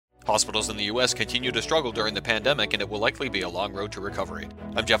Hospitals in the U.S. continue to struggle during the pandemic, and it will likely be a long road to recovery.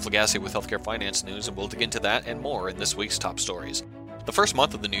 I'm Jeff Lagasse with Healthcare Finance News, and we'll dig into that and more in this week's top stories. The first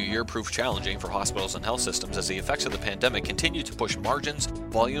month of the new year proved challenging for hospitals and health systems as the effects of the pandemic continue to push margins,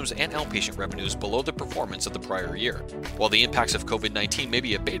 volumes, and outpatient revenues below the performance of the prior year. While the impacts of COVID-19 may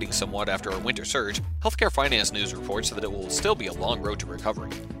be abating somewhat after a winter surge, Healthcare Finance News reports that it will still be a long road to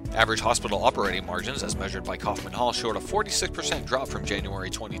recovery. Average hospital operating margins, as measured by Kaufman Hall, showed a 46% drop from January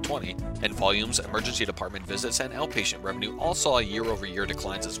 2020, and volumes, emergency department visits, and outpatient revenue all saw year-over-year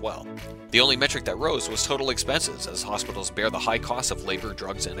declines as well. The only metric that rose was total expenses, as hospitals bear the high costs of labor,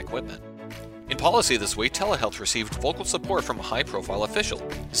 drugs, and equipment. In policy this week, telehealth received vocal support from a high-profile official,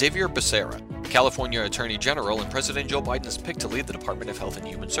 Xavier Becerra, California Attorney General and President Joe Biden's pick to lead the Department of Health and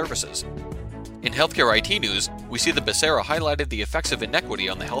Human Services. In healthcare IT news, we see that Becerra highlighted the effects of inequity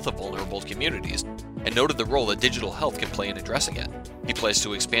on the health of vulnerable communities and noted the role that digital health can play in addressing it. He pledged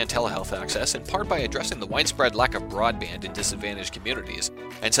to expand telehealth access, in part by addressing the widespread lack of broadband in disadvantaged communities,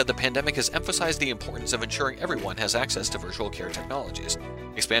 and said the pandemic has emphasized the importance of ensuring everyone has access to virtual care technologies.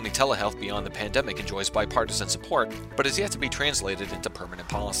 Expanding telehealth beyond the pandemic enjoys bipartisan support, but is yet to be translated into permanent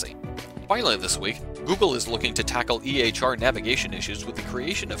policy. Finally this week, Google is looking to tackle EHR navigation issues with the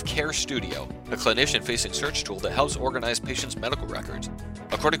creation of Care Studio, a clinician-facing search tool that helps organize patients' medical records.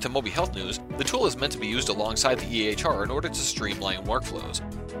 According to Moby Health News, the tool is meant to be used alongside the EHR in order to streamline workflows.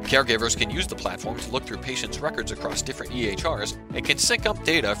 Caregivers can use the platform to look through patients' records across different EHRs and can sync up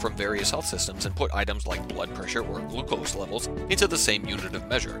data from various health systems and put items like blood pressure or glucose levels into the same unit of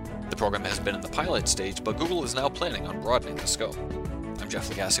measure. The program has been in the pilot stage, but Google is now planning on broadening the scope. I'm Jeff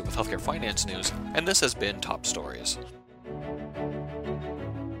Lagasse with Healthcare Finance News, and this has been Top Stories.